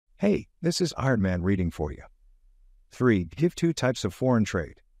Hey, this is Iron Man reading for you. 3. Give 2 types of foreign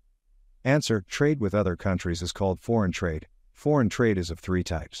trade. Answer: trade with other countries is called foreign trade. Foreign trade is of 3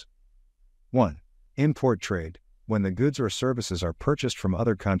 types. 1. Import trade. When the goods or services are purchased from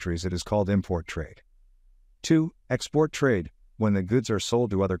other countries, it is called import trade. 2. Export trade. When the goods are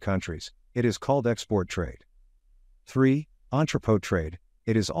sold to other countries, it is called export trade. 3. Entrepot trade.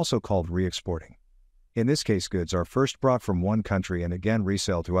 It is also called re-exporting. In this case, goods are first brought from one country and again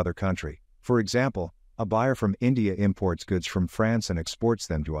resell to other country. For example, a buyer from India imports goods from France and exports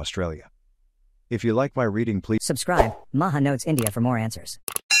them to Australia. If you like my reading, please subscribe Maha Notes India for more answers.